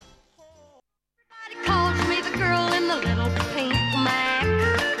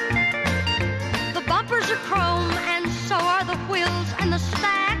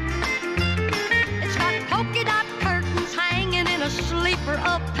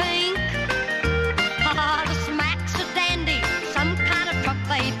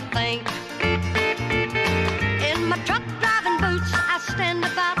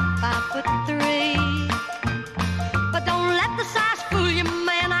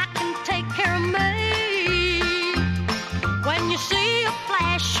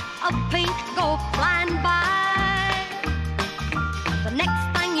of pink go flying by. The next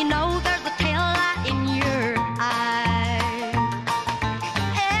thing you know, there's a tail light in your eye.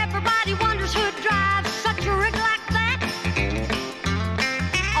 Everybody wonders who drives such a rig like that.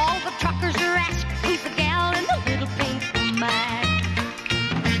 All the truckers are asking who's the gal in the little pink Mac.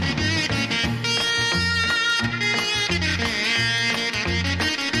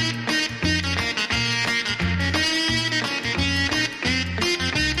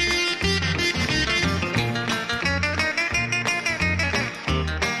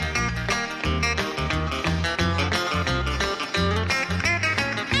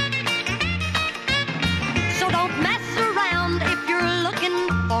 So don't mess around if you're looking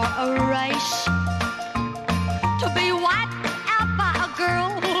for a race. To be wiped out by a girl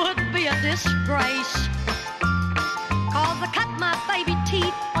would be a disgrace. 'Cause I cut my baby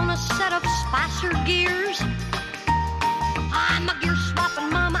teeth on a set of Spicer gears. I'm a gear swapping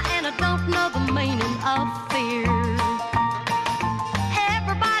mama and I don't know the meaning of fear.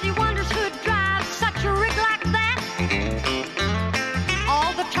 Everybody wonders who drives such a rig like that.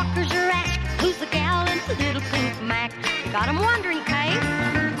 All the truckers are asking who's the gal in the little pink Mac. Got 'em wondering, Kay.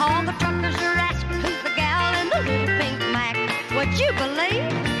 All the truckers are asking who's the gal in the little pink Mac. Would you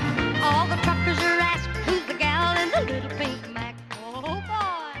believe? All the truckers are asking who's the gal in the little pink Mac. Oh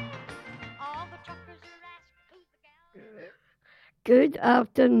boy. All the truckers are asking who's the gal. Good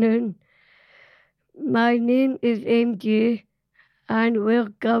afternoon. My name is MJ and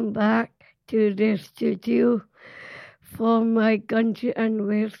welcome back to the studio for my country and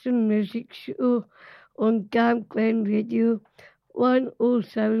western music show on Camp Glen Radio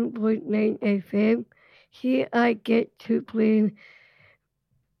 107.9 FM. Here I get to play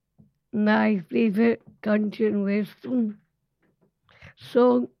my favourite country and western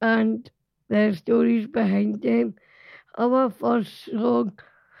song and the stories behind them. Our first song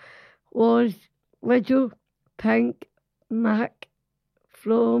was Little Pink Mac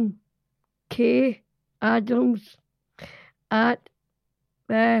from Kay Adams at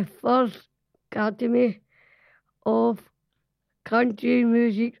the first Academy of Country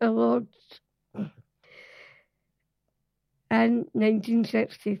Music Awards in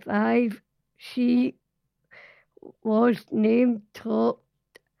 1965. She was named top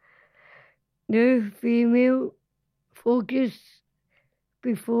new female focus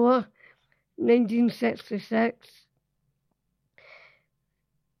before 1966.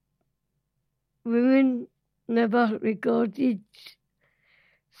 Women never recorded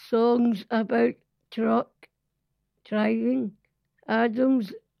songs about truck driving.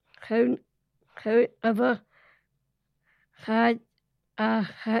 Adams, however, had a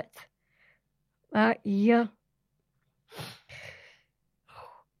hit that year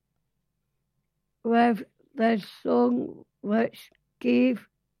with this song, which gave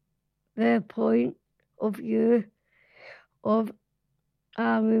the point of view of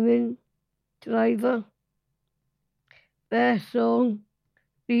a woman driver. The song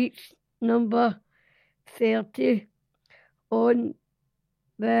reached number 30 on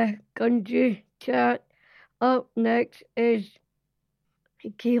the country chart. Up next is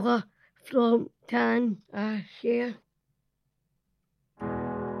Tequila from Tanashare.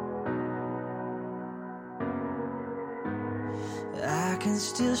 I can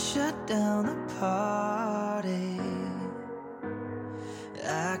still shut down the party.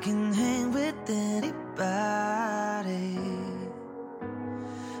 I can hang with anybody.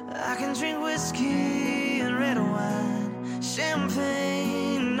 I can drink whiskey and red wine,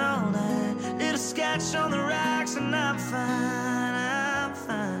 champagne all night, little scotch on the rocks, and I'm fine, I'm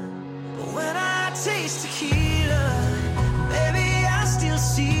fine. But when I taste tequila, baby, I still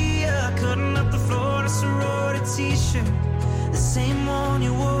see you cutting up the floor in a sorority t-shirt, the same one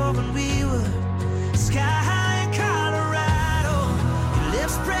you wore when we were sky high in Colorado. Your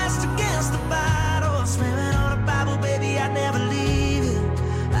lips pressed against the bottle, slamming on a Bible, baby, I'd never leave you.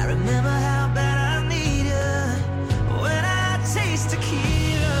 I remember how bad I need you when I taste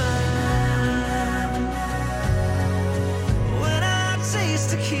tequila. When I taste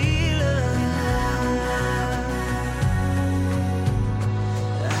tequila,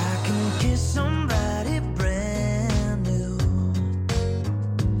 I can kiss somebody brand new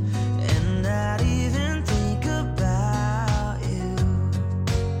and not even think about you.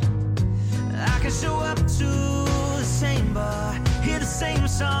 I can show up to the same bar, hear the same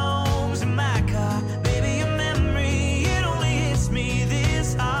songs in my car. Baby, your memory, it only hits me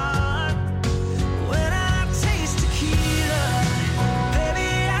this hard. When I taste tequila, baby,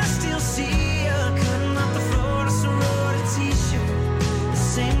 I still see you cutting up the floor in a sorority t-shirt, the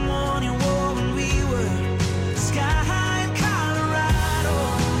same one you wore when we were sky high in Colorado.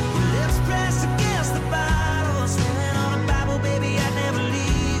 Your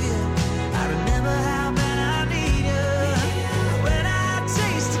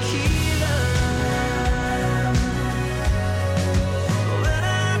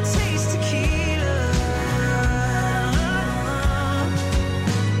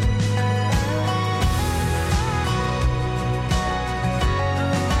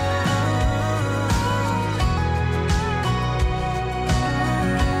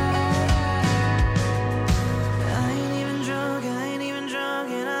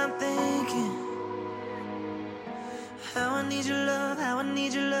I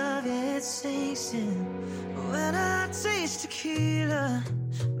need your love, yeah, it sinks in. When I taste tequila,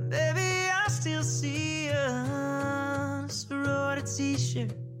 baby, I still see you. Sorority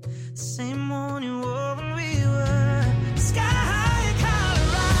t-shirt, the same one you wore when we were sky high in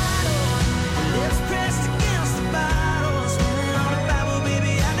Colorado. Lips pressed against the bottle, swimming on a Bible,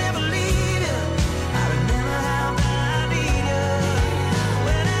 baby, I never leave you. I remember how bad I need you.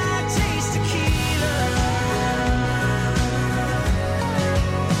 When I taste tequila,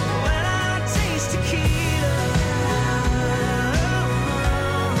 when I taste tequila,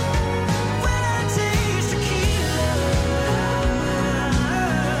 when I taste tequila,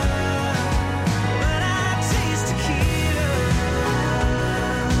 when I taste tequila.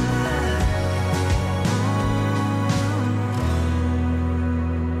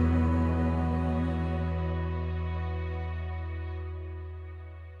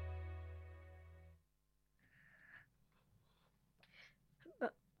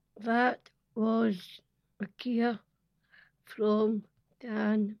 That was a Kia from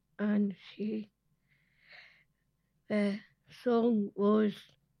Dan and Shay. The song was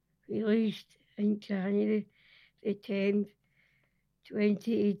released in January the 10th,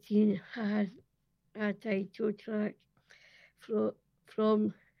 2018, has a title track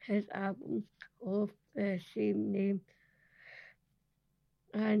from his album of the same name,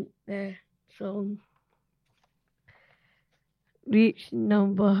 and the song reached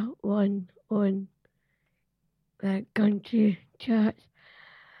number 1 on the country charts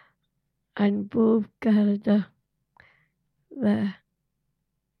in both Canada, the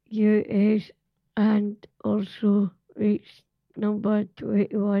US, and also reached number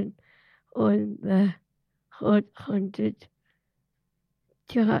 21 on the Hot 100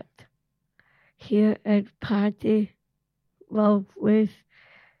 chart. Here at Party Love with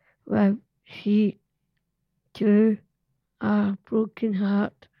She Too A Broken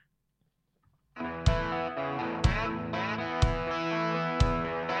Heart.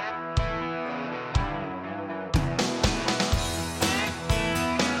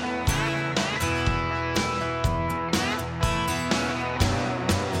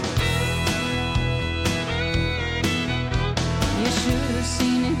 You should have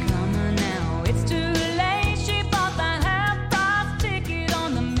seen it coming now. It's too late. She bought that half-price ticket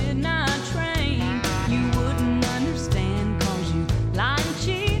on the midnight train. You wouldn't understand 'cause you lie and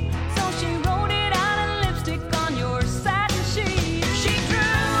cheat. So she wrote it out in lipstick on your satin sheet. She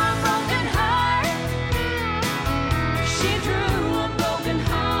drew a broken heart. She drew a broken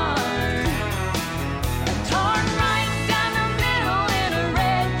heart. Torn right down the middle in a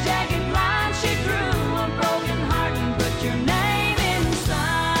red jacket line. She drew a broken heart and put your name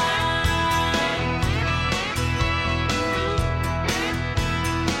inside.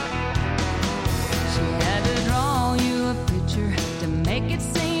 She had to draw you a picture to make it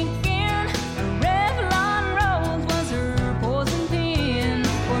sink in. A Revlon rose was her poison pen.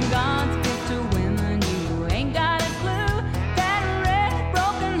 For God's gift to women, you ain't got a clue. That red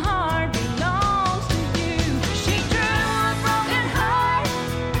broken heart belongs to you. She drew a broken heart.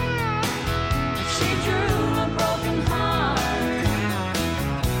 She drew a broken heart.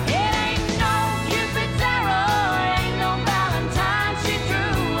 It ain't no Cupid's arrow, it ain't no Valentine. She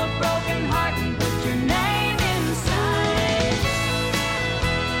drew a broken heart and put your name inside.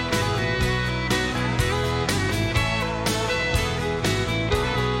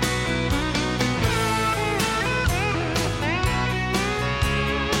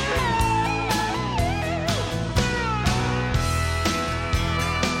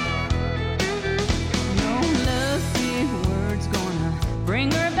 No lovesick words gonna bring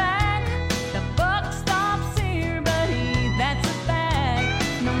her back. The buck stops here, buddy, that's a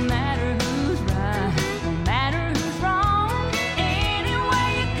fact. No matter who's right, no matter who's wrong, any way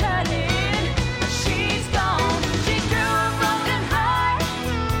you cut it, she's gone. She drew a broken heart.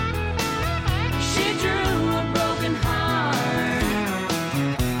 She drew a broken heart.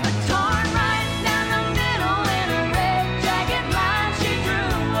 Torn right down the middle in a red jacket line. She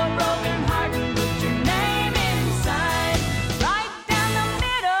drew a broken heart and put your name inside. Right down the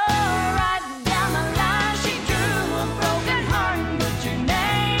middle, right down the line. She drew a broken heart and put your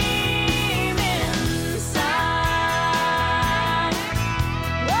name inside.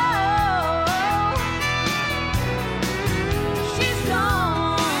 Whoa, she's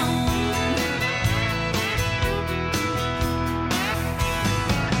gone.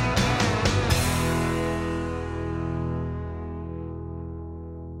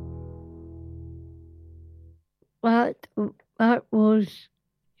 That was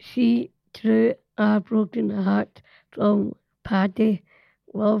She Drew a Broken Heart from Paddy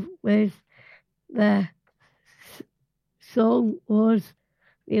Love with the song was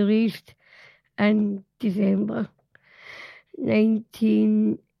released in December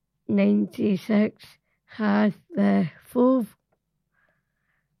 1996 as the fourth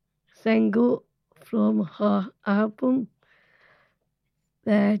single from her album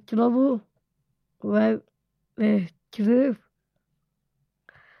The Trouble with the Truth,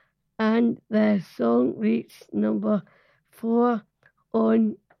 and the song reached number 4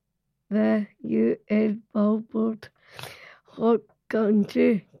 on the US Billboard Hot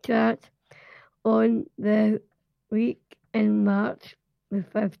Country chart on the week in March the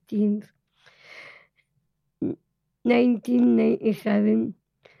 15th, 1997,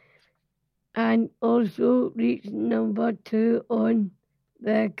 and also reached number 2 on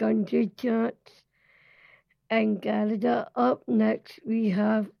the country charts in Canada. Up next, we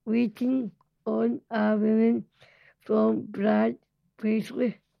have Waiting on a Woman from Brad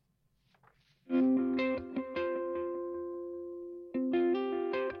Paisley.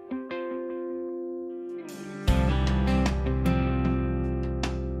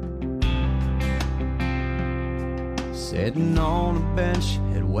 Sitting on a bench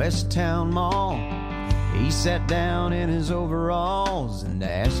at West Town Mall, he sat down in his overalls and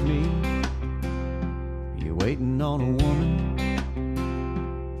asked me, "You waiting on a woman?"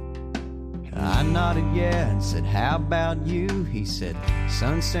 I nodded yeah and said, "How about you?" He said,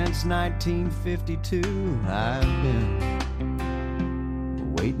 "Son, since 1952 I've been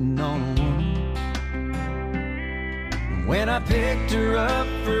waiting on a woman." When I picked her up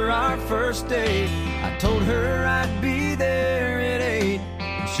for our first date, I told her I'd be there at 8,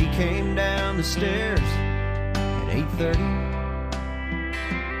 and she came down the stairs at 8:30.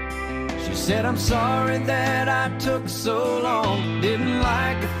 She said, "I'm sorry that I took so long, didn't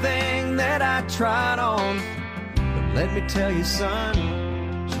like a thing that I tried on, but let me tell you, son,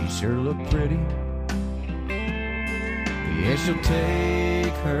 she sure looked pretty. Yeah, she'll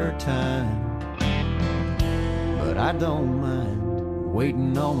take her time, but I don't mind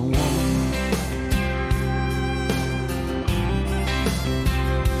waiting on a woman."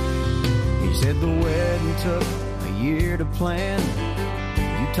 He said the wedding took a year to plan.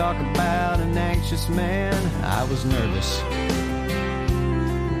 You talk about an anxious man. I was nervous,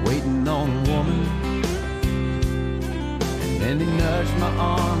 waiting on a woman. And then he nudged my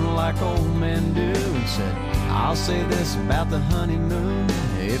arm like old men do and said, "I'll say this about the honeymoon,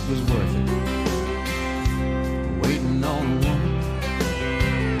 it was worth it, waiting on a woman."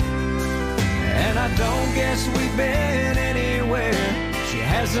 And I don't guess we've been anywhere. She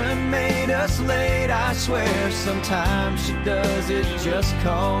hasn't made us late, I swear. Sometimes she does it just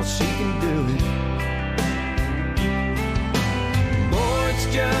 'cause she can do it. Boy, it's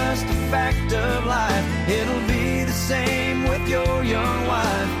just a fact of life. It'll be the same with your young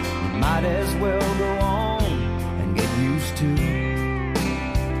wife. You might as well go on and get used to it.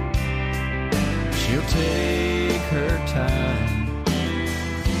 She'll take her time,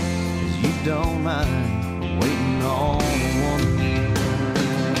 'cause you don't mind waiting on a woman.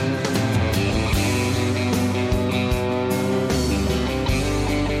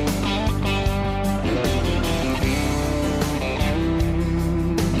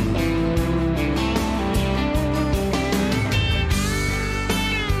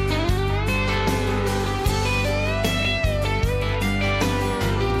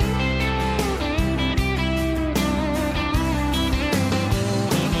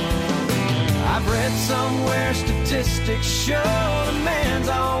 Somewhere statistics show the man's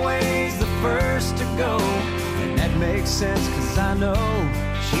always the first to go, and that makes sense 'cause I know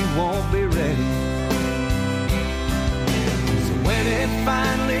she won't be ready. So when it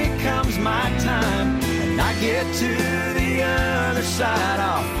finally comes my time and I get to the other side,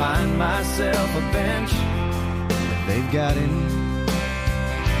 I'll find myself a bench if they've got any.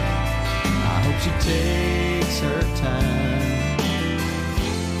 I hope she takes her time,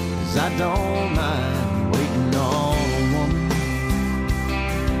 'cause I don't mind waiting on a woman.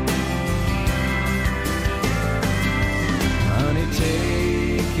 Honey,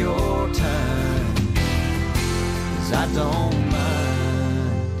 take your time, 'cause I don't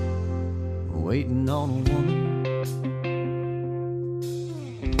mind waiting on a woman.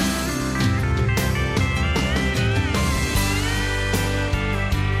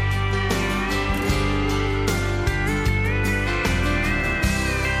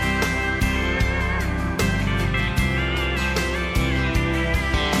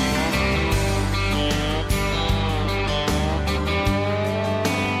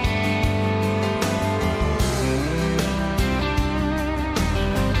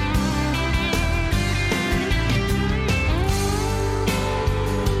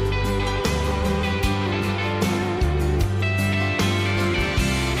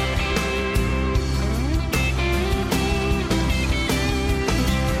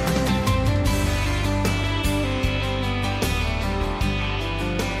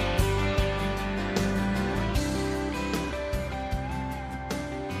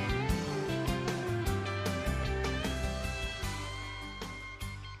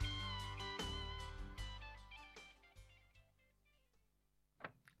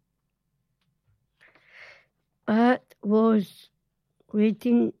 Pat was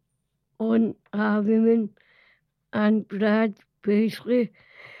waiting on a woman, and Brad Paisley,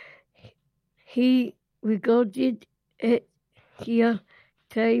 he recorded it here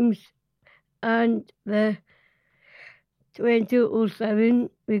times, and the 2007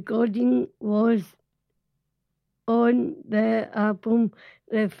 recording was on the album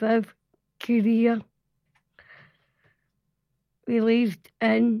The Fifth Career, released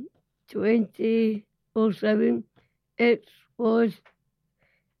in 2007. It was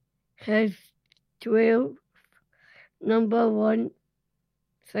his 12th number one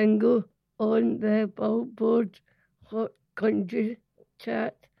single on the Billboard Hot Country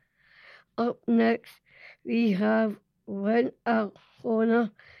chart. Up next, we have Winter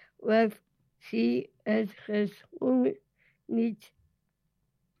Horner with She Is His Only Need.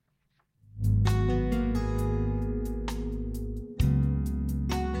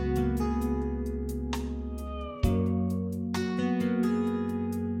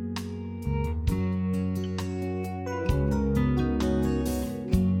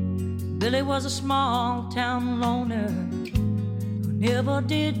 Billy was a small town loner who never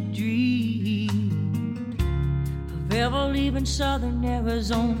did dream of ever leaving southern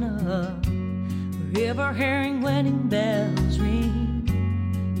Arizona or ever hearing wedding bells ring.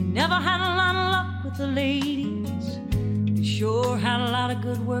 He never had a lot of luck with the ladies, he sure had a lot of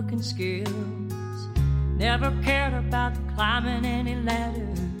good working skills. Never cared about climbing any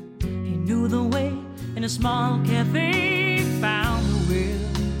ladder, he knew the way in a small cafe, found the will.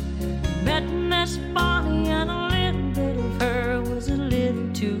 Met Miss Bonnie and a little bit of her was a little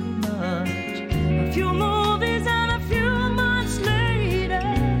too much. A few movies and a few months later,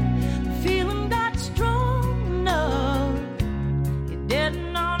 the feeling got strong enough. He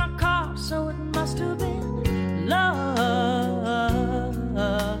didn't own a car, so it must have been love.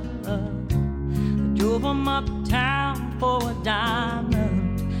 I drove him uptown for a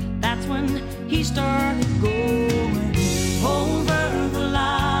diamond. That's when he started going over the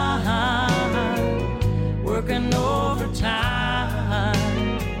line, working overtime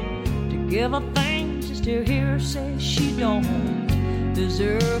to give her things just to hear her say she don't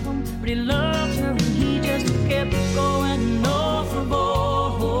deserve them. But he loved her and he just kept going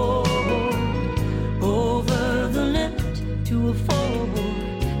overboard, over the limit to afford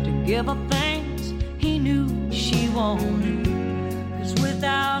to give her things he knew she wanted. 'Cause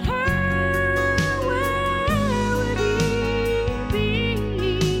without her,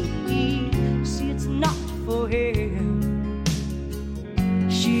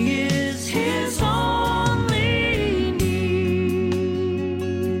 she is his only need.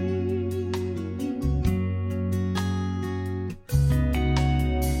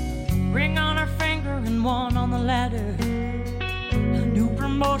 Ring on her finger and one on the ladder, a new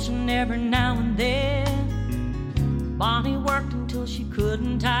promotion every now and then. Bonnie worked until she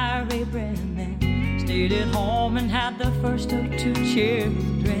couldn't tire Abraham, then stayed at home and had the first of 2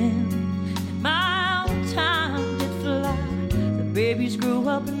 children. And my old time did fly. The babies grew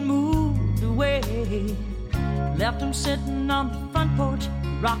up and moved away, left them sitting on the front porch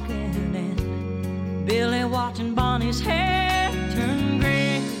rocking, and Billy watching Bonnie's hair turn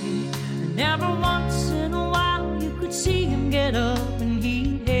gray. And every once in a while you could see him get up and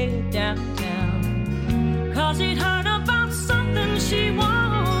he'd head downtown, 'cause he'd heard about something she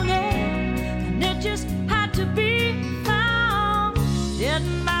wanted and it just had to be found.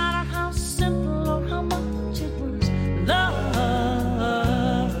 Didn't matter how simple or how much it was love.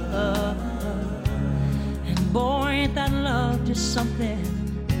 And boy, ain't that love just something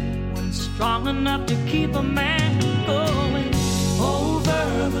when strong enough to keep a man going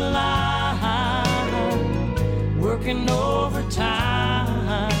over the line, working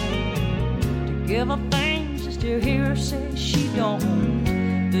overtime to give her things just to hear her say she don't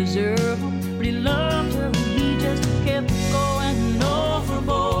deserve them. But he loved her and he just kept going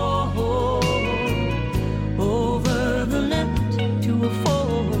overboard, over the limit to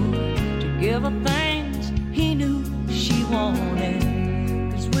afford to give her things he knew she wanted.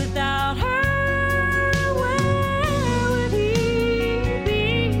 'Cause without her, where would he be?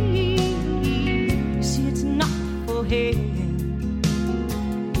 You see, it's not for him.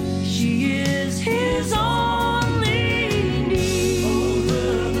 She is his only need. Over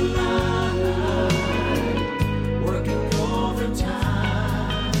the line,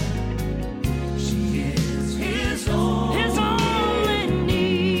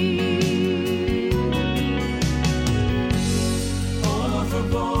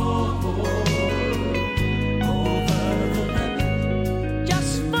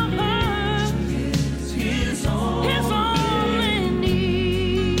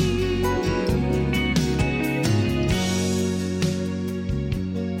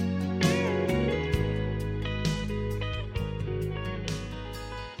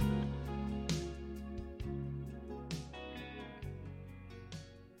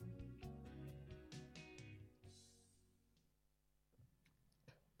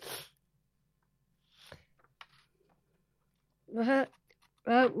 That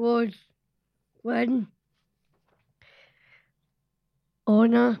was when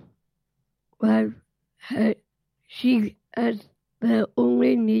Anna was she is the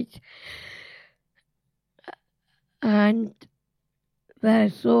only niece, and the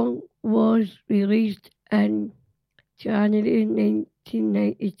song was released in January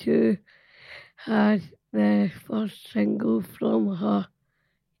 1992 as the first single from her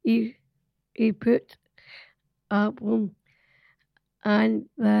put album, and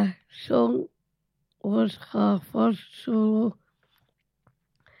the song was her first solo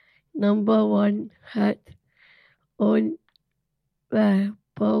 #1 hit on the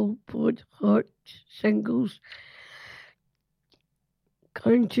Billboard Hot Singles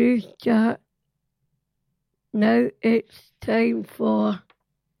country chart. Now it's time for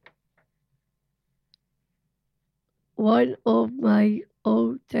one of my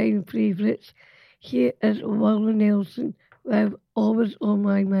all-time favourites. Here is Willie Nelson with Always on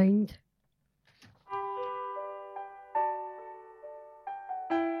My Mind.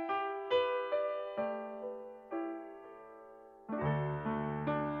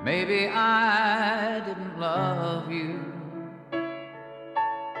 Maybe I didn't love you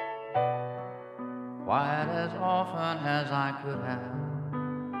quite as often as I could have,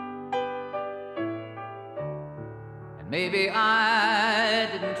 and maybe I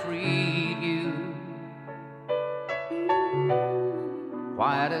didn't treat you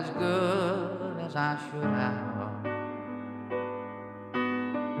quite as good as I should have.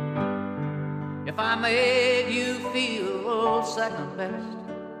 If I made you feel second best,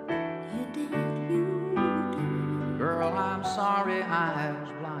 girl, I'm sorry I was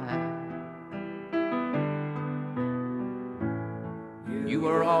blind. You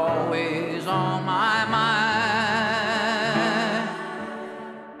were always on my mind.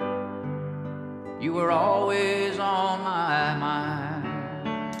 You were always on my mind.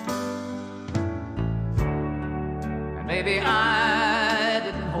 And maybe I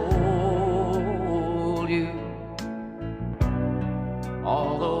didn't hold you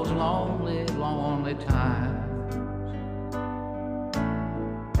all those lonely, lonely times.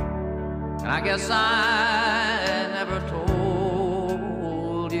 And I guess I never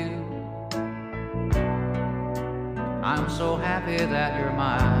told you I'm so happy that you're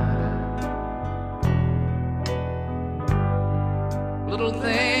mine. Little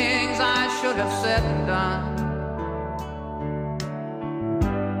things I should have said and done,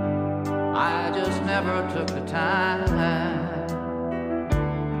 I just never took the time.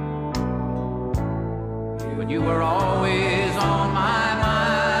 But you were always on my mind.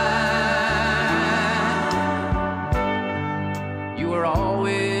 You were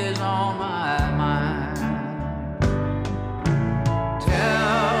always on my mind.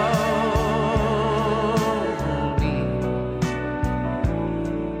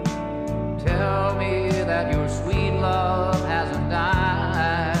 Tell me that your sweet love hasn't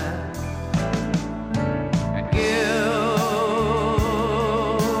died, and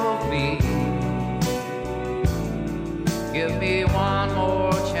give me one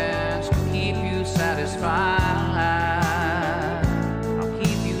more chance to keep you satisfied. I'll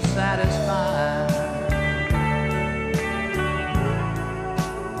keep you satisfied.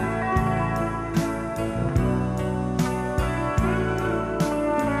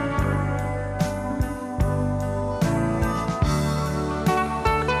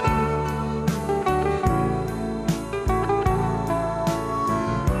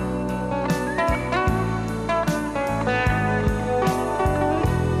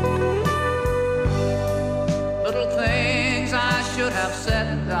 Should have said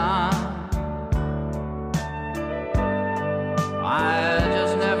and done, I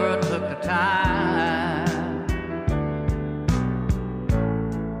just never took the time.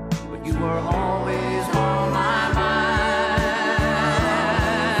 But you were always on my mind.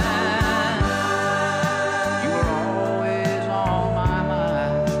 You were always on my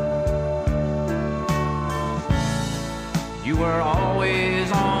mind. You were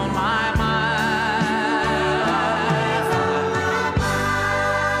always on my mind.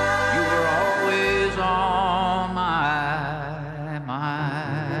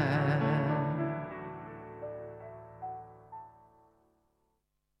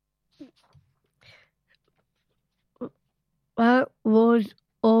 That was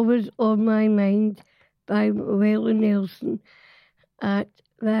Always on My Mind by Willie Nelson at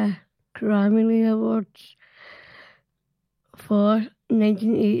the Grammy Awards for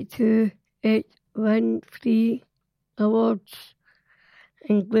 1982. It won 3 awards,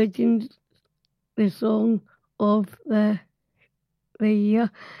 including the Song of the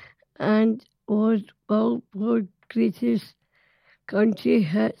Year, and was Billboard Greatest country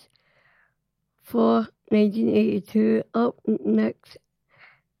hits for 1982. Up next,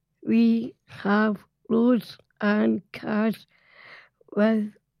 we have Rose and Cass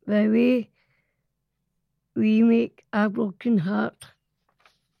with The Way We Make a Broken Heart.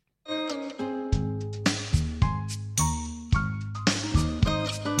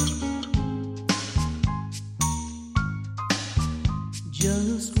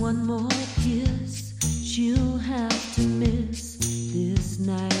 Just one more kiss, she'll have to miss this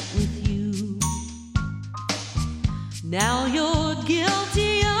night with you. Now you're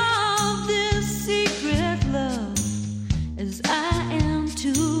guilty of this secret love, as I am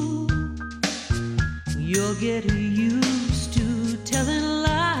too. You're getting used to telling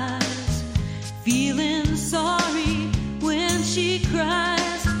lies, feeling sorry when she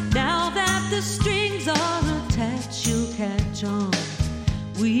cries. Now that the strings are attached, she'll catch on.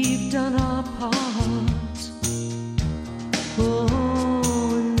 We've done our part.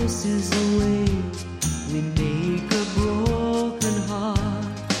 Oh, and this is the way we make a broken heart.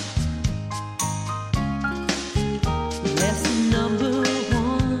 Lesson number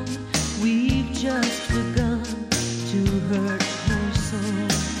one, we've just begun to hurt her soul.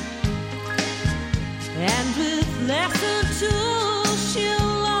 And with lesson two,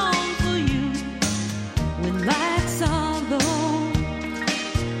 she'll long for you when lights are low.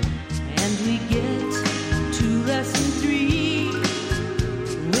 And we get to lesson three,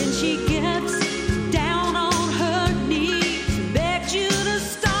 when she gets down on her knees and begs you to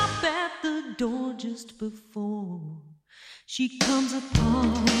stop at the door just before she comes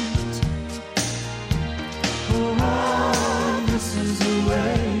apart. Oh, this is the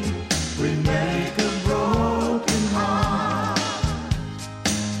way we make a broken heart.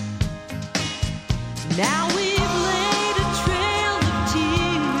 Now we've laid a trail of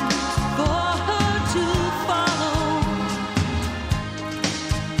tears for her to follow,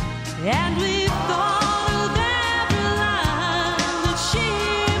 and we've thought of every line that she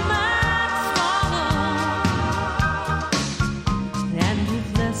might swallow. And with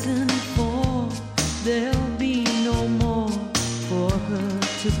lesson four, there'll be no more for her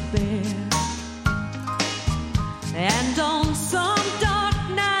to bear. And on some dark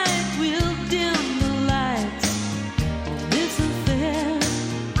night we'll dim the lights on this affair,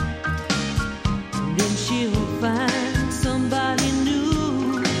 and then she'll find somebody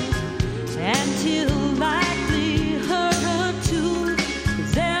new, and he'll likely hurt her too,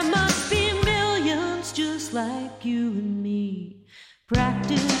 'cause there must be millions just like you and me,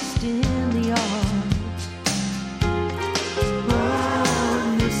 practiced in the art. Oh,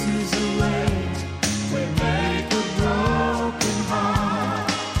 and this is the way we make a broken heart.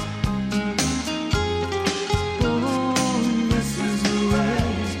 Oh, and this is the way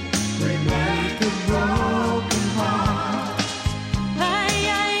we make a broken heart. Ay,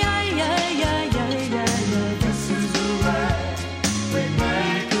 ay, ay, ay, ay, ay, ay, ay. This is the way we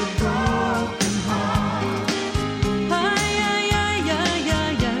make a broken heart. Ay, ay, ay, ay,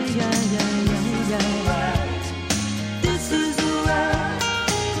 ay, ay, ay, ay, ay, ay. This is the way,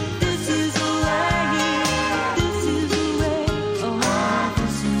 this is the way, this is the way, oh,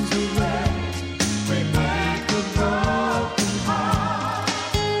 this is the way we make a broken heart.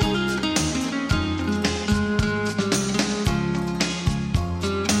 This is the way,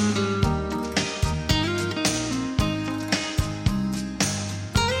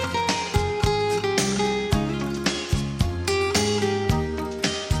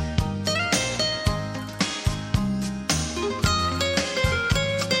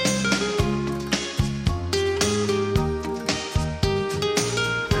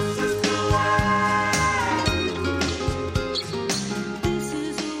 this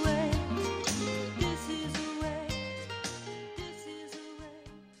is the way, this is the way,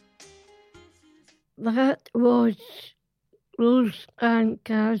 That was Rose and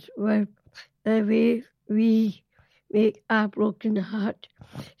Cass with The Way We Make a Broken Heart.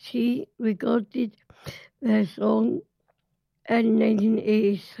 She recorded the song in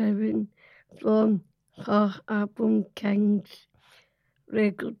 1987 from her album King's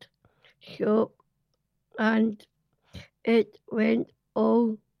Record Shop, and it went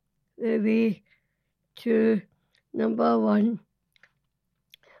all the way to number one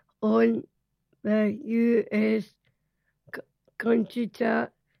on the US country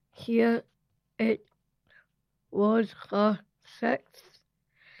chart. Here it was her sixth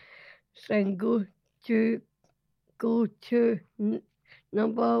single to go to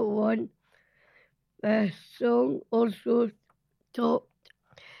number one. The song also topped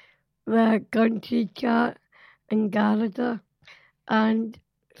the country chart in Canada and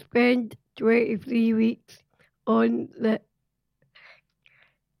spent 23 weeks on the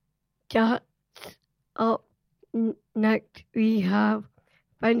charts. Up next we have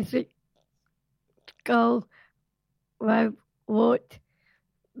Vincent Skull with What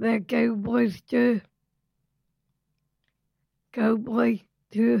the Cowboys Do. Cowboy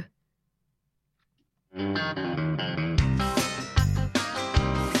Do.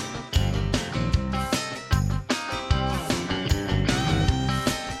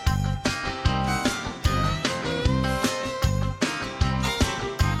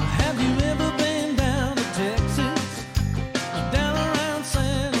 Have you ever been down to Texas, down around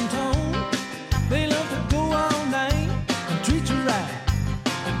San Antonio? They love to go all night and treat you right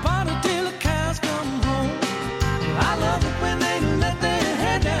and party till the cows come home. I love it when they let their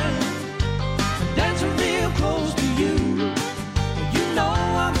hair down and dance real close to you. You know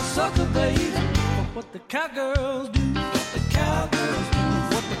I'm a sucker, baby, for what the cowgirls do. What the cowgirls do.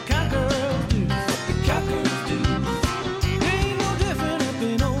 What the cowgirls do. What the cowgirls do. They ain't no different up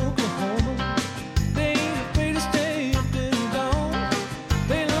in Oklahoma. They ain't afraid to stay up till dawn.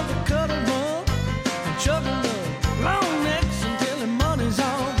 They love to cuddle up and chug up long necks until the money's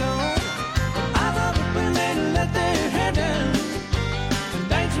all gone. I love it when they let their hair down and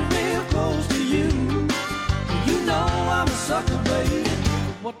dance real close to you. You know I'm a sucker, baby,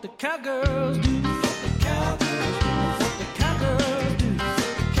 for what the cowgirls do. What the cowgirls do. What the cowgirls do.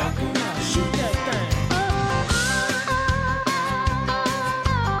 Cowgirl, now shoot that thing.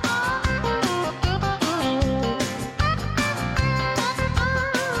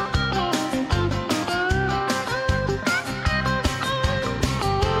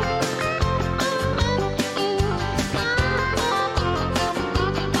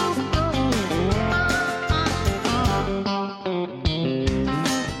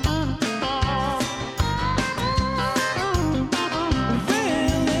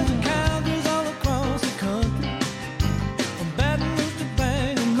 Well, there's cowgirls all across the country, from Baton Rouge to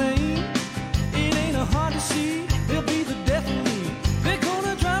Bangor, Maine. It ain't hard to see, they'll be the death of me. They're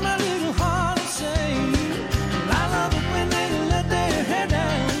gonna drive my little heart insane. I love it when they let their hair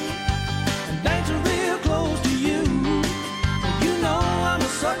down and dance real close to you. You know I'm a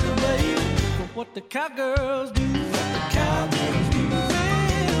sucker, baby, for what the cowgirls do. What the cowgirls do.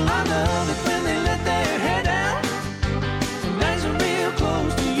 Well, I love it when they let their hair down and dance real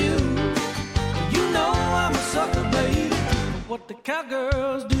close to you. You know I'm a sucker, baby, for what the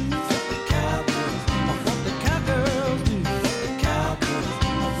cowgirls do. What the cowgirls do. What the cowgirls do. What the cowgirls do.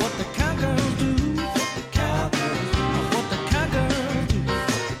 What the cowgirls do. What the cowgirls do. What the cowgirls do.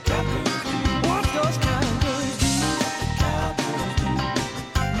 The cowgirls do. What those cowgirls do. The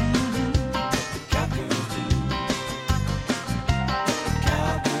cowgirls do. The cowgirls do. The cowgirls do. The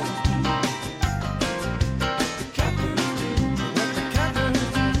cowgirls do. What the cowgirls do. The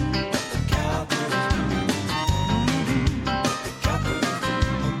cowgirls do. The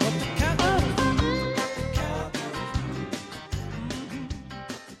cowgirls do. What the cowgirls do.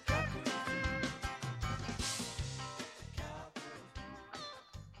 The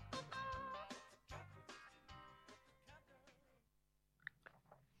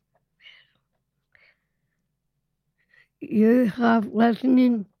You have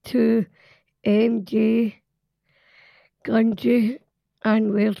listening to MJ Country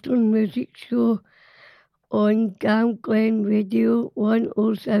and Western Music Show on Gam Glen Radio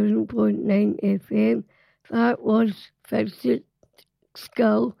 107.9 FM. That was Vincent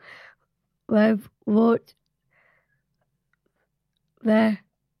Skull with What the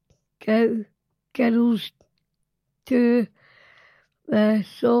Girls Do. The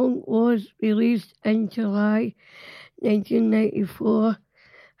song was released in July 1994,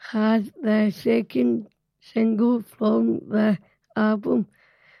 had the second single from the album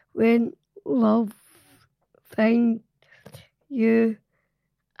When Love Finds You,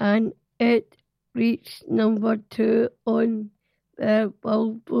 and it reached number 2 on the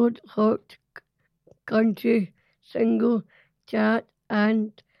Billboard Hot Country Single chart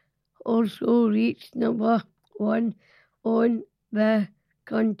and also reached number 1 on the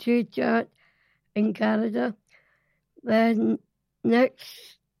country chart in Canada. The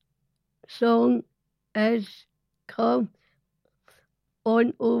next song is Come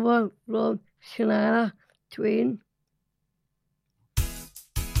On Over from Shania Twain.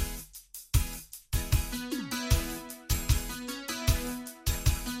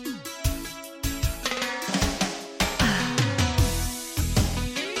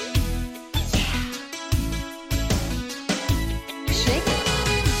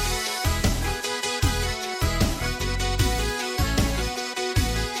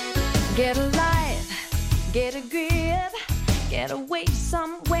 Get alive, get a grip, get away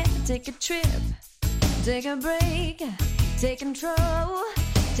somewhere, take a trip, take a break, take control,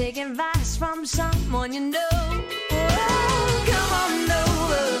 Take advice from someone you know. Oh, come on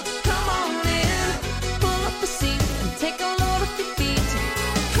over, come on in. Pull up a seat and take a load off your feet.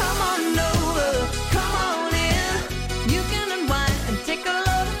 Come on over, come on in. You can unwind and take a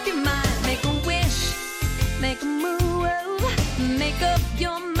load off your mind. Make a wish, make a move, make up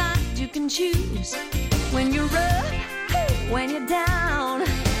your mind. You can choose when you're up, when you're down,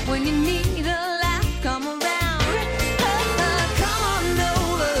 when you need a laugh, come around. Come on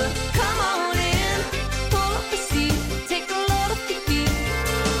over, come on in. Pull up a seat, take a load off your feet.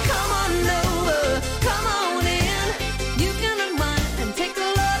 Come on over, come on in. You can unwind and take a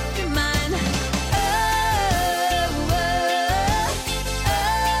load off your mind. Oh, oh, oh,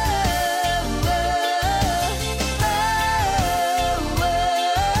 oh,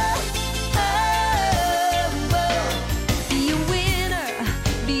 oh, oh. Be a winner,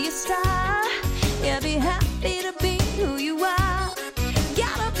 be a star. Yeah, be happy to be who you are.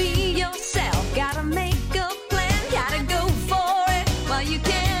 Gotta be yourself, gotta make a plan, gotta go for it while you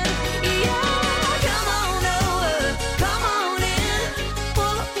can. Yeah, come on over, come on in.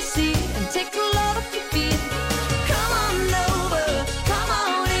 Pull up a seat and take a load off your feet. Come on over, come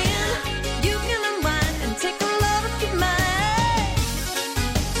on in. You can unwind and take a load off your mind.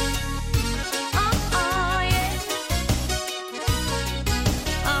 Oh, yeah.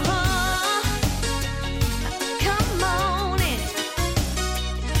 Come on in.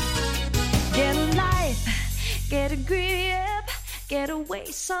 Get a life, get a grip, get away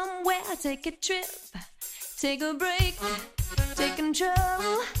somewhere, take a trip, take a break, take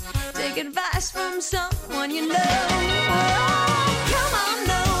control, take advice from someone you know. Oh, come on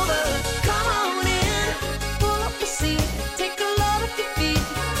over, come on in. Pull up a seat, take a load off your feet.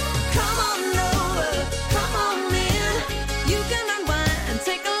 Come on over, come on in. You can unwind and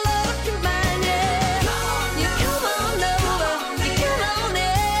take a load off your mind, yeah. You come on over, you come on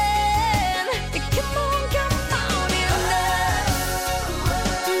in. You come on in now.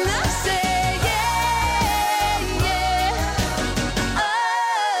 And I say, yeah, yeah.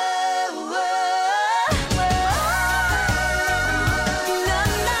 Oh, oh, oh. No,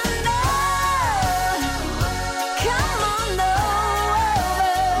 no, no. Come on over,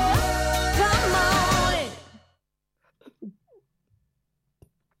 come on in.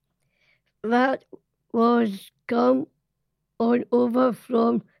 That was Come On Over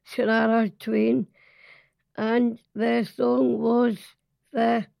from Shania Twain, and the song was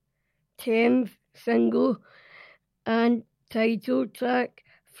the 10th single and title track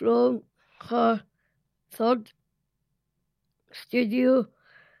from her third studio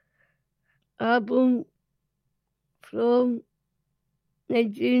album from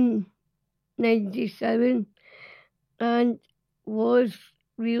 1997 and was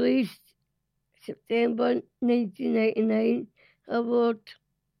released September 1999 award.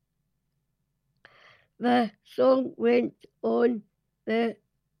 The song went on to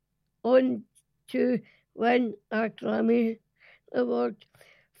win a Grammy Award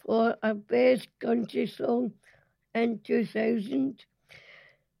for a Best Country Song in 2000.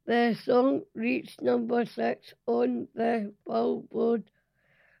 The song reached number 6 on the Billboard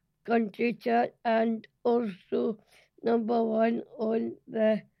Country chart and also number 1 on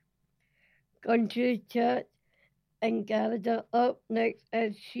the country chart in Canada. Up next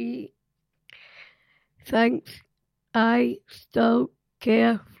is She Thinks I Still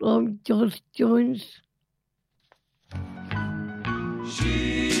Care from George Jones.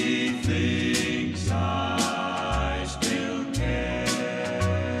 She thinks I still care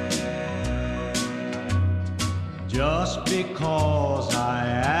just because I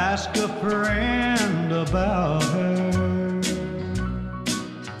ask a friend about her,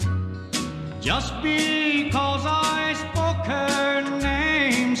 just because I spoke her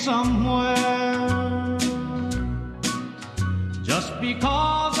name somewhere, just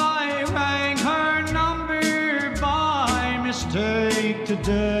because I rang her number by mistake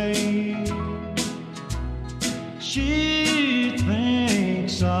today. She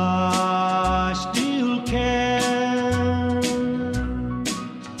thinks I still care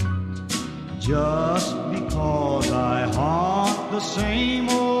just because I haunt the same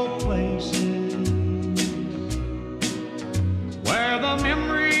old places where the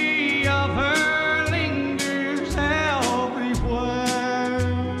memory of her lingers everywhere.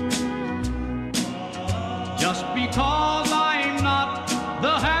 Just because I'm not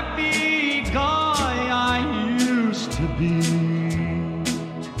the happy guy I used to be,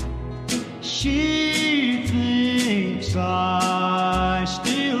 she thinks I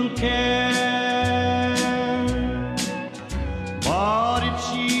still care. But if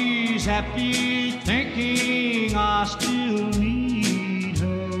she's happy thinking I still need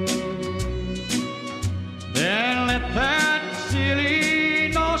her,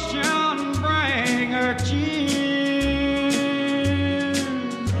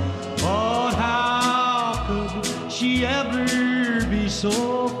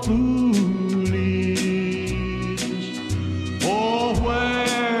 so foolish. Oh,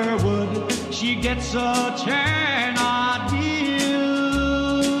 where would she get such an idea?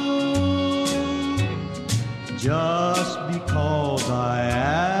 Just because I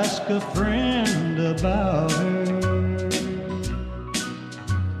ask a friend about her.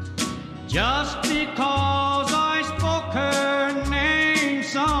 Just because I spoke her name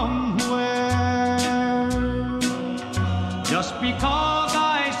somewhere. Just because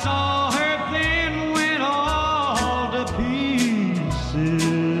I saw her then went all to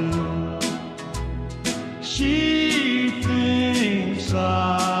pieces. She thinks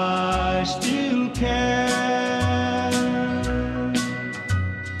I still care.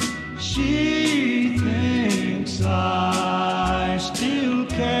 She thinks I still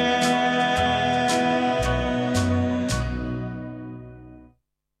care.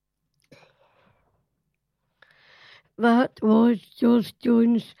 That was George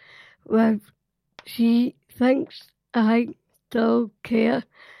Jones with She Thinks I Still Care,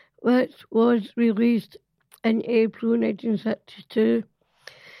 which was released in April 1962.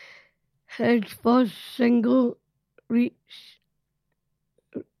 His first single, Reach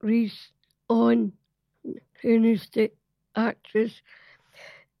On, Who's the Actress.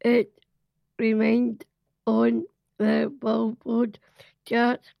 It remained on the Billboard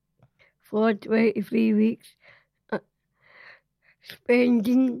chart for 23 weeks,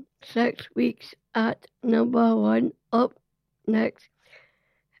 spending 6 weeks at number 1. Up next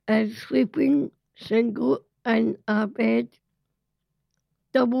is Sleeping Single in a Bed,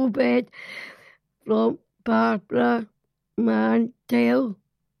 Double Bed from Barbara Mandel.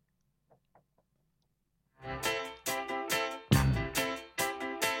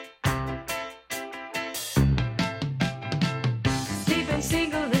 Sleeping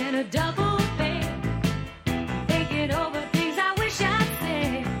single in a double bed, thinking over things I wish I'd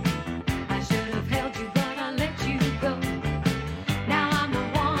said. I should have held you, but I let you go. Now I'm the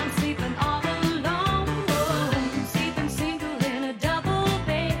one sleeping all alone. Sleeping single in a double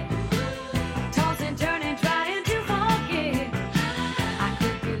bed, tossing, turning, trying to forget. I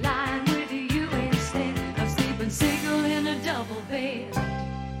could be lying with you instead of sleeping single in a double bed.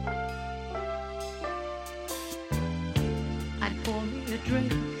 I'd pour me a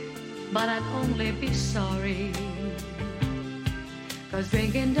drink, but I'd only be sorry. 'Cause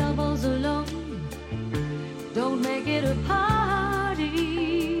drinking doubles alone don't make it a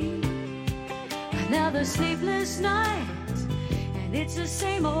party. Another sleepless night, and it's the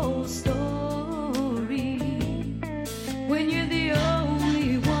same old story. When you're the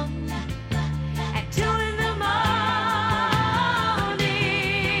only one at 2 in the morning,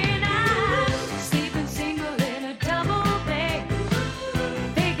 I'm sleeping single in a double bed,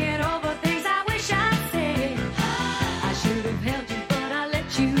 thinking over things I wish I'd said. I should have held you, but I let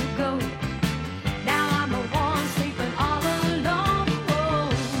you go. Now I'm the one sleeping all alone.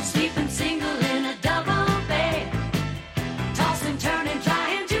 Sleeping single in a double bed, tossing, turning,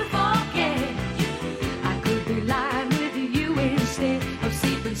 trying to forget. I could be lying with you instead of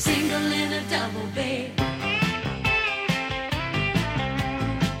sleeping single in a double bed.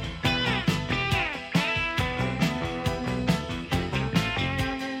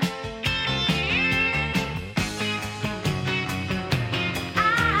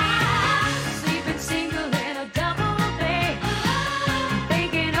 Sleeping single in a double bed,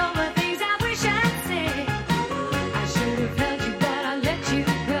 thinking over things I wish I'd said. I should have held you, but I let you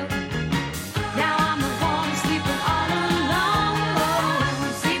go. Now I'm the one sleeping all alone.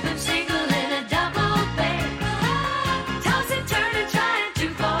 Sleeping single in a double bed, tossing, turning, trying to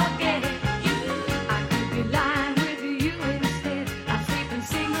forget. I could be lying with you instead. I'm sleeping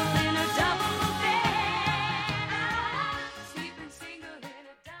single in a double bed. Sleeping single in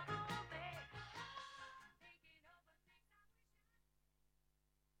a double bed.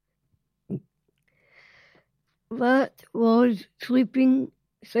 That was Sleeping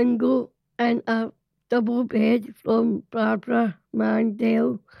Single in a Double Bed from Barbara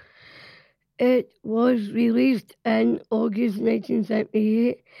Mandel. It was released in August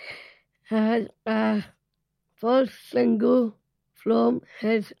 1978 as a first single from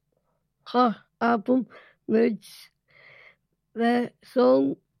her album Moods. The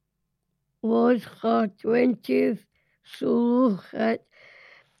song was her 20th solo hit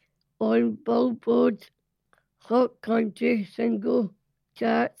on Billboard's Hot Country Single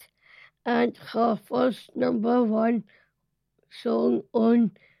chart and her first number 1 song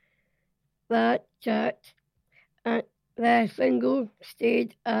on that chart. And the single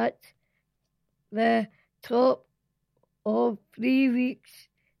stayed at the top of 3 weeks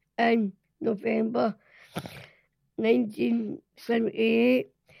in November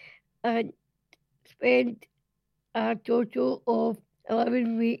 1978 and spent a total of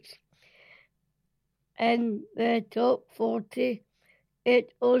 11 weeks in the top 40.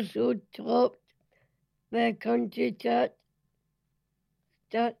 It also topped the country chart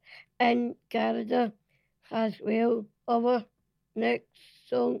in Canada as well. Our next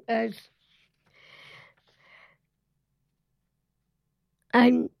song is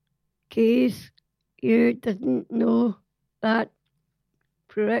In Case You Didn't Know That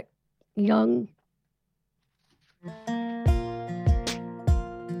Brick Young.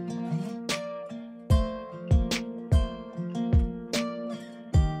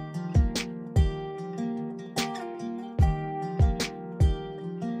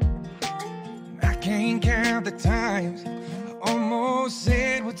 I can't count the times I almost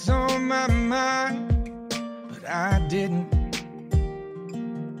said what's on my mind, but I didn't.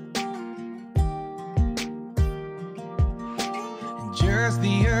 And just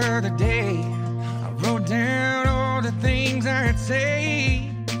the other day, I wrote down all the things I'd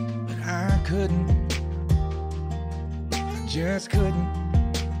say, but I couldn't. I just couldn't.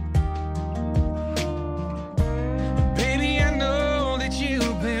 Baby, I know that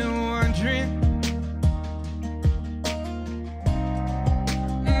you've been wondering.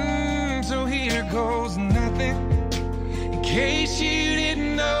 So here goes nothing. In case you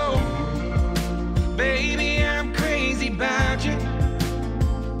didn't know, baby, I'm crazy about you.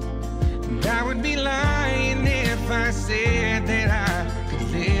 And I would be lying if I said that I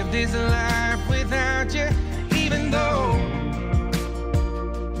could live this life without you. Even though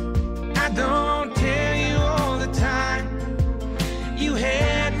I don't tell you all the time, you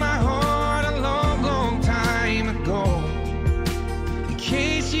had my heart a long, long time ago. In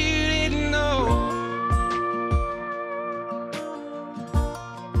case you didn't know.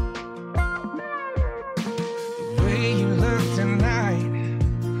 The way you look tonight,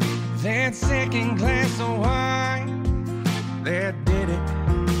 that second glass of wine, that did it.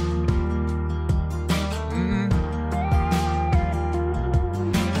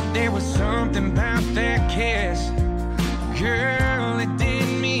 There was something about that kiss, girl, it did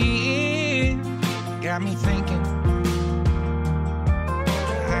me in. Got me thinking,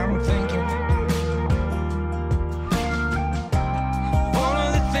 I'm thinking all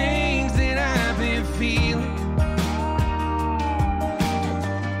of the things that I've been feeling.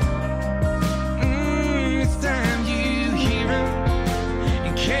 It's time you hear 'em.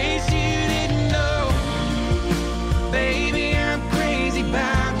 In case you didn't know, baby, I'm crazy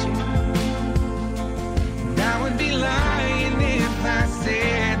about you. And I would be lying if I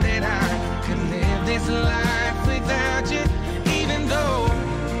said that I could live this life without you. Even though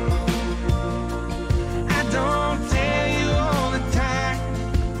I don't tell you all the time,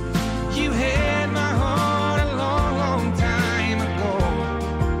 you had my heart a long, long time ago.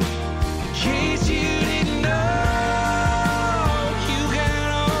 In case you didn't know, you got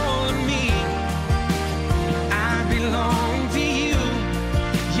all of me. I belong to you.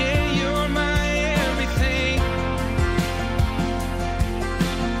 Yeah, you're my everything.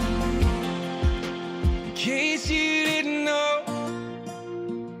 In case you didn't know,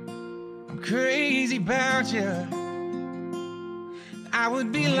 I'm crazy about you. I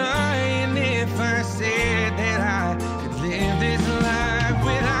would be lying if I said that I could live this life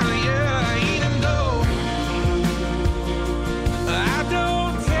without you. Even though I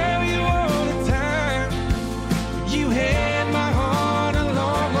don't tell you all the time, you had my heart a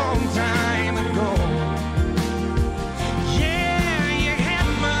long, long time ago. Yeah, you had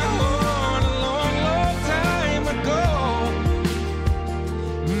my heart a long, long time ago.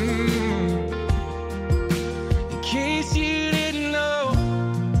 In case you didn't know,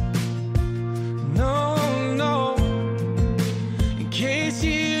 no, no. In case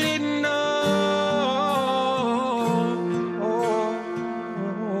you didn't know.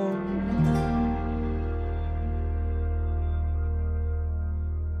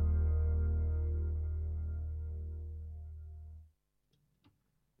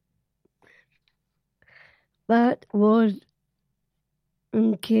 That was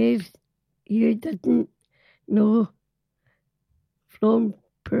In Case You Didn't Know from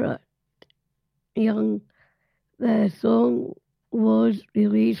Brick Young. The song was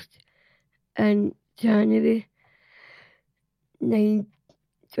released in January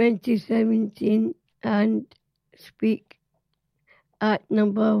 2017 and speak at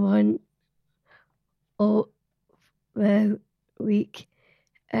number 1 of the week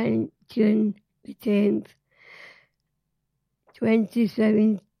in June the 10th,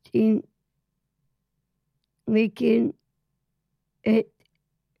 2017, making it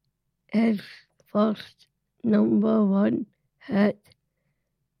his first number one hit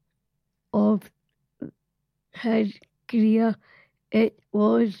of his career. It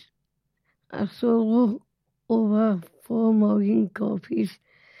was a solo over 4 million copies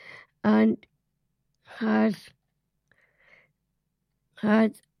and has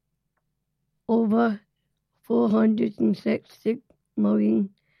had over 460 million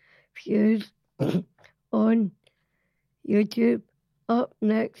views on YouTube. Up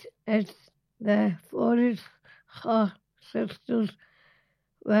next is the Forest Sisters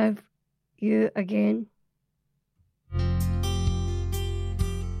with You Again.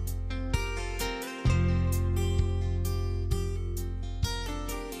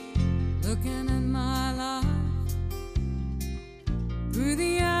 Looking at my life through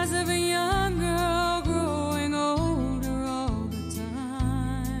the eyes of a young girl growing older all the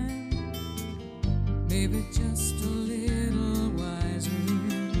time. Maybe just a little wiser,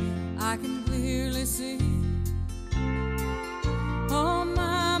 I can clearly see all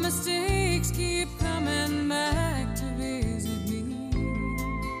my mistakes keep coming back to visit me,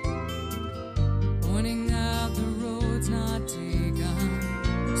 pointing out the roads not taken.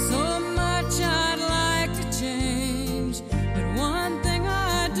 So much I'd like to change, but one thing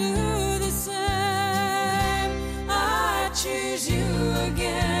I do the same. I choose you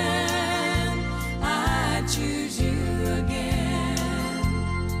again. I choose you again.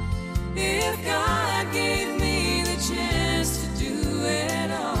 If God gave me the chance to do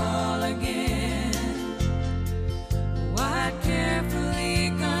it all again, oh, I'd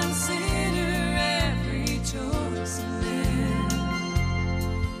carefully consider every choice and live.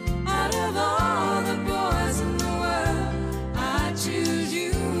 Out of all the boys in the world, I choose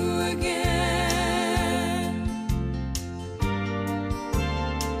you again.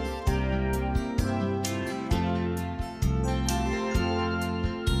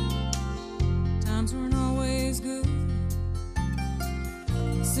 Times weren't always good.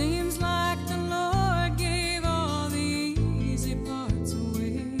 Seems like the Lord gave all the easy parts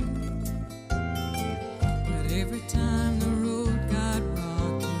away. But every time the road got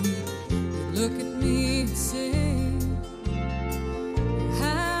rocky, you'd look at me and say, you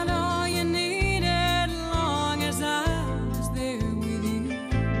had all you needed long as I was there with you.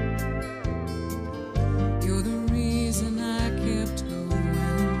 You're the reason I kept going.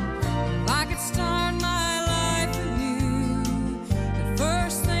 If I could start my life anew, the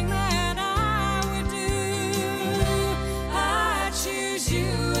first thing that I would do, I choose you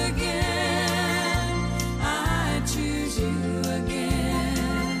again. I choose you again.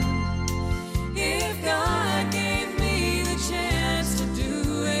 If God gave me the chance to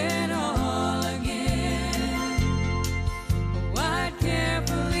do it all again, oh, I'd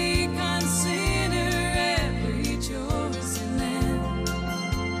carefully consider every choice and then,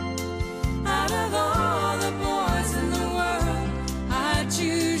 out of all the boys in the world, I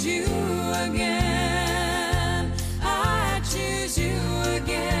choose you again. I choose you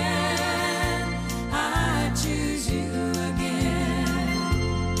again. I choose you again.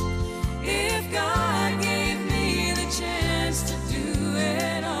 If God gave me the chance to do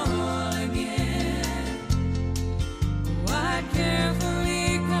it all again, oh, I'd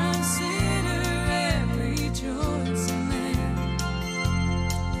carefully consider every choice and then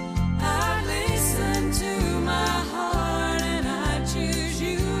I'd listen to my heart and I'd choose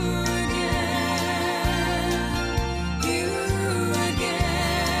you again. You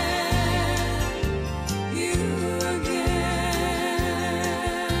again. You again.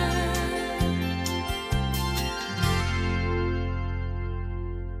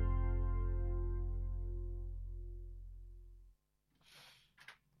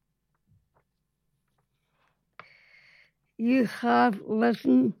 You have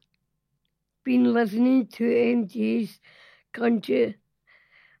been listening to MG's Country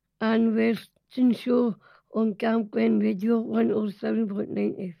and Western Show on Camp Glen Radio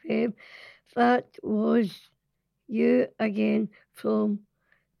 107.9 FM. That was You Again from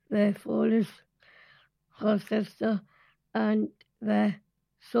the Forest Sister, and the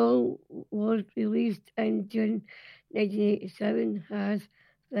song was released in June 1987 as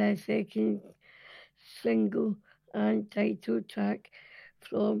the second single and title track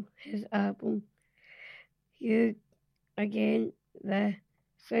from his album You Again. The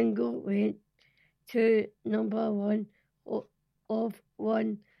single went to number one of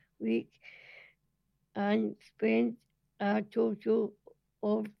 1 week and spent a total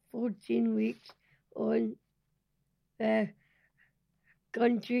of 14 weeks on the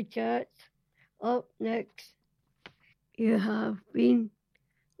country charts. Up next, you have been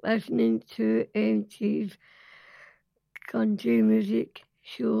listening to MT's Country Music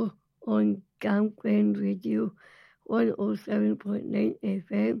Show on Campground Radio 107.9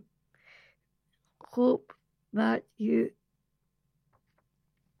 FM. Hope that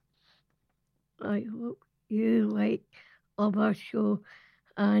I hope you like our show,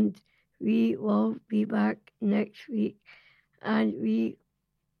 and we will be back next week, and we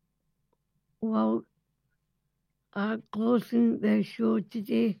will closing the show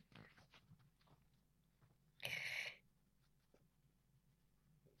today.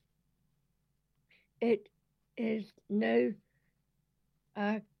 It is now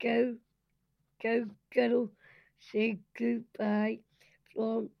a cowgirl say goodbye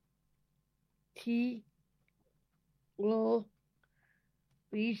from T. Law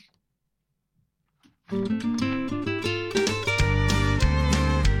Reese. A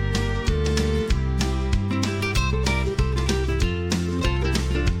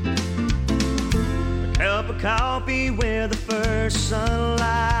cup of coffee with the first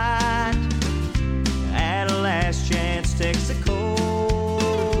sunlight, at a last chance Texaco.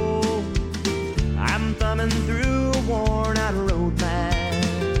 I'm thumbing through a worn out road map,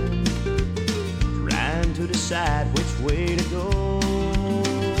 trying to decide which way to go.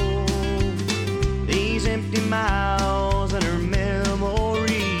 These empty miles in her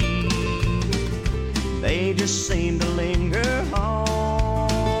memory, they just seem to linger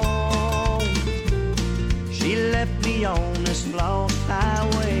on. She left me on this lost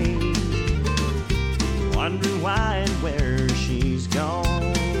highway, wondering why and where she's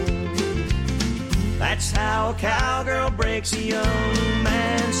gone. That's how a cowgirl breaks a young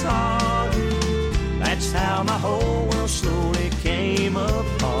man's heart. That's how my whole world slowly came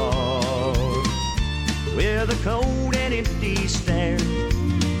apart. With a cold and empty stare,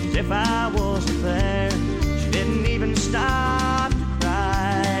 as if I wasn't there. She didn't even stop to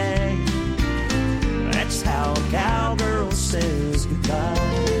cry. That's how a cowgirl says goodbye.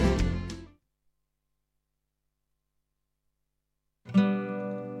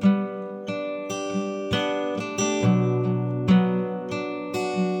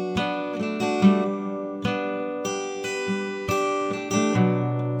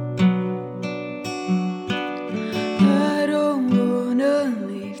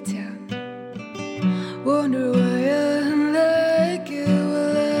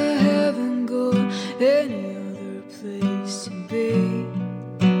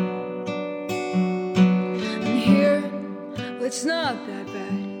 It's not that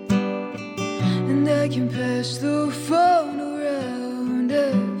bad, and I can pass the phone around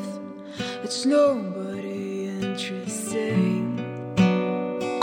if it's nobody.